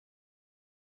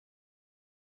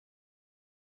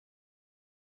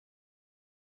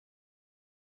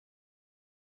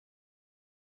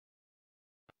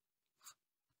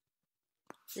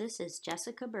This is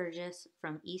Jessica Burgess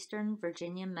from Eastern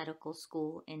Virginia Medical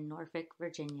School in Norfolk,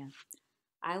 Virginia.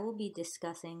 I will be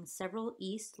discussing several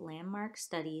East landmark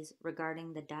studies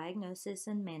regarding the diagnosis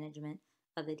and management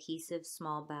of adhesive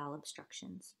small bowel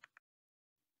obstructions.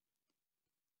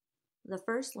 The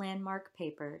first landmark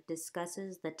paper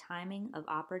discusses the timing of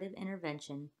operative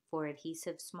intervention for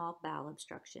adhesive small bowel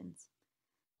obstructions.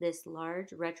 This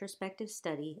large retrospective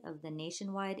study of the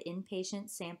nationwide inpatient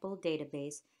sample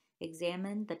database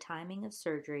examined the timing of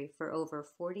surgery for over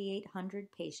 4,800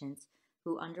 patients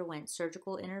who underwent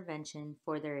surgical intervention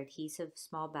for their adhesive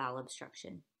small bowel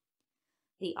obstruction.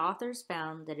 The authors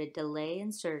found that a delay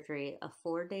in surgery of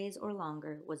 4 days or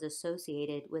longer was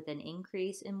associated with an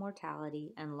increase in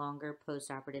mortality and longer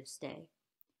postoperative stay.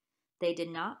 They did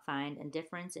not find a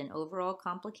difference in overall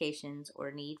complications or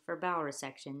need for bowel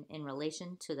resection in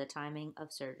relation to the timing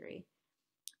of surgery.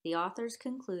 The authors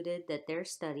concluded that their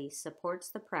study supports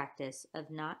the practice of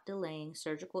not delaying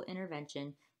surgical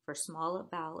intervention for small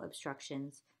bowel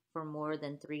obstructions for more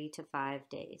than 3 to 5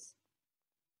 days.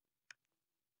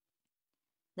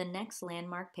 The next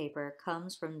landmark paper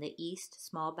comes from the East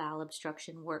Small Bowel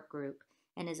Obstruction Work Group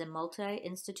and is a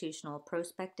multi-institutional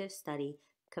prospective study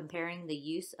comparing the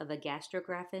use of a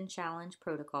Gastrograph challenge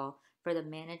protocol for the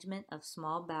management of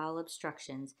small bowel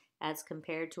obstructions as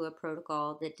compared to a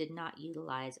protocol that did not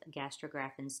utilize a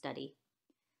Gastrograph study.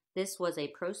 This was a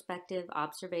prospective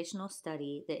observational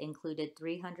study that included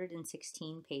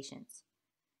 316 patients.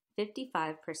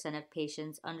 55% of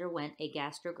patients underwent a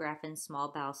Gastrograph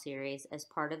small bowel series as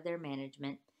part of their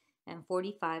management, and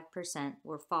 45%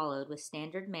 were followed with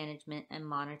standard management and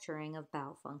monitoring of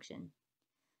bowel function.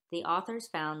 The authors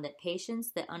found that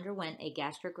patients that underwent a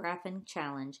Gastrograph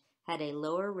challenge had a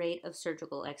lower rate of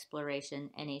surgical exploration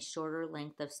and a shorter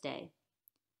length of stay.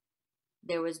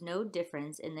 There was no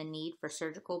difference in the need for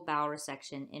surgical bowel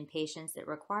resection in patients that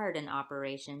required an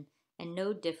operation and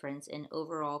no difference in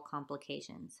overall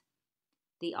complications.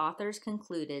 The authors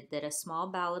concluded that a small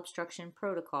bowel obstruction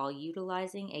protocol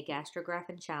utilizing a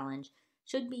Gastrograph challenge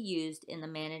should be used in the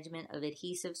management of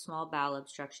adhesive small bowel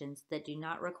obstructions that do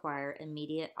not require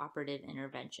immediate operative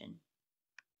intervention.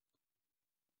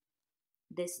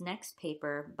 This next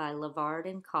paper by Lavard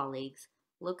and colleagues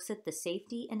looks at the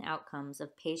safety and outcomes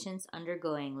of patients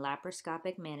undergoing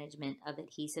laparoscopic management of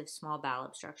adhesive small bowel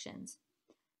obstructions.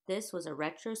 This was a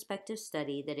retrospective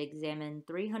study that examined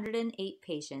 308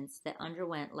 patients that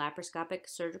underwent laparoscopic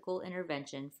surgical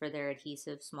intervention for their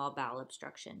adhesive small bowel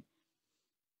obstruction.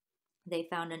 They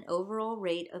found an overall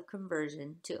rate of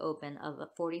conversion to open of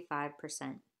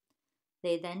 45%.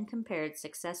 They then compared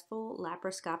successful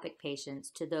laparoscopic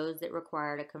patients to those that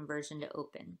required a conversion to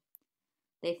open.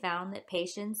 They found that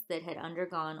patients that had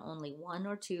undergone only 1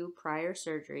 or 2 prior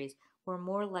surgeries were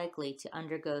more likely to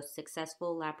undergo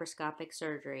successful laparoscopic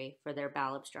surgery for their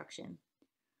bowel obstruction.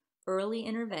 Early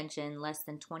intervention, less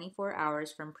than 24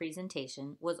 hours from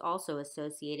presentation, was also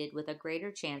associated with a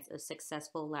greater chance of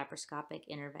successful laparoscopic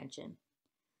intervention.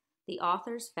 The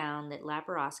authors found that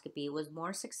laparoscopy was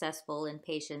more successful in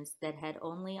patients that had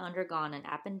only undergone an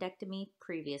appendectomy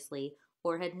previously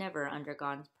or had never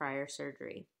undergone prior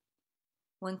surgery.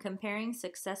 When comparing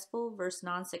successful versus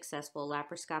non-successful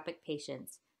laparoscopic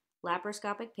patients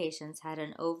had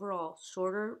an overall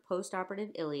shorter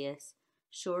postoperative ileus,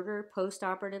 shorter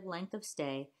postoperative length of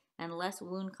stay, and less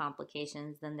wound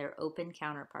complications than their open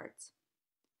counterparts.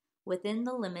 Within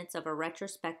the limits of a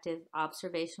retrospective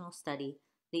observational study,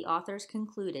 the authors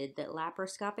concluded that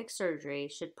laparoscopic surgery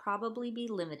should probably be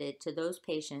limited to those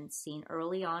patients seen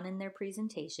early on in their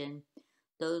presentation,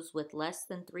 those with less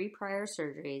than 3 prior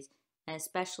surgeries, and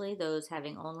especially those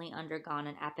having only undergone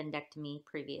an appendectomy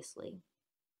previously.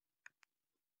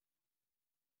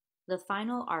 The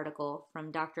final article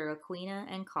from Dr. Aquina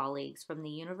and colleagues from the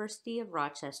University of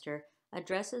Rochester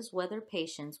addresses whether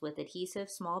patients with adhesive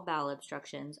small bowel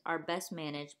obstructions are best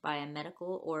managed by a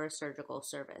medical or a surgical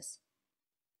service.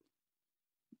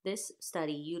 This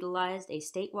study utilized a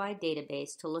statewide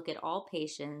database to look at all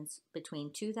patients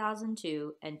between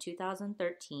 2002 and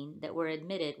 2013 that were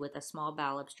admitted with a small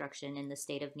bowel obstruction in the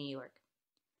state of New York.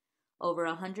 Over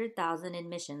 100,000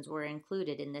 admissions were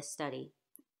included in this study.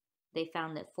 They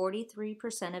found that 43%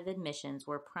 of admissions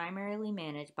were primarily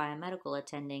managed by a medical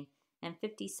attending and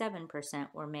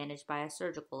 57% were managed by a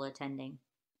surgical attending.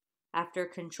 After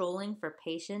controlling for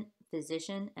patient,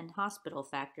 physician, and hospital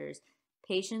factors,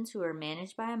 patients who were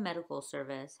managed by a medical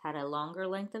service had a longer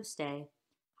length of stay,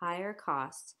 higher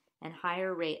costs, and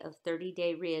higher rate of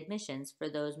 30-day readmissions for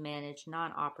those managed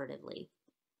non-operatively.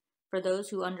 For those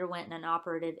who underwent an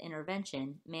operative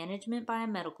intervention, management by a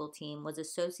medical team was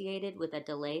associated with a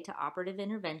delay to operative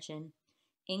intervention,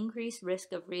 increased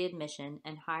risk of readmission,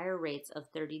 and higher rates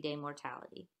of 30-day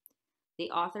mortality.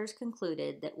 The authors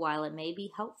concluded that while it may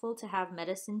be helpful to have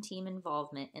medicine team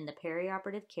involvement in the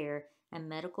perioperative care and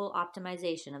medical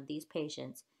optimization of these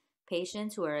patients,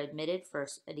 patients who are admitted for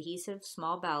adhesive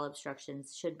small bowel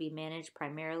obstructions should be managed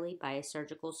primarily by a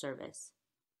surgical service.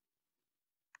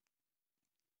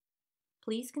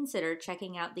 Please consider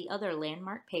checking out the other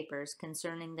landmark papers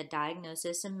concerning the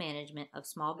diagnosis and management of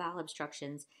small bowel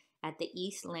obstructions at the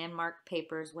East Landmark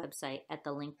Papers website at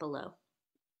the link below.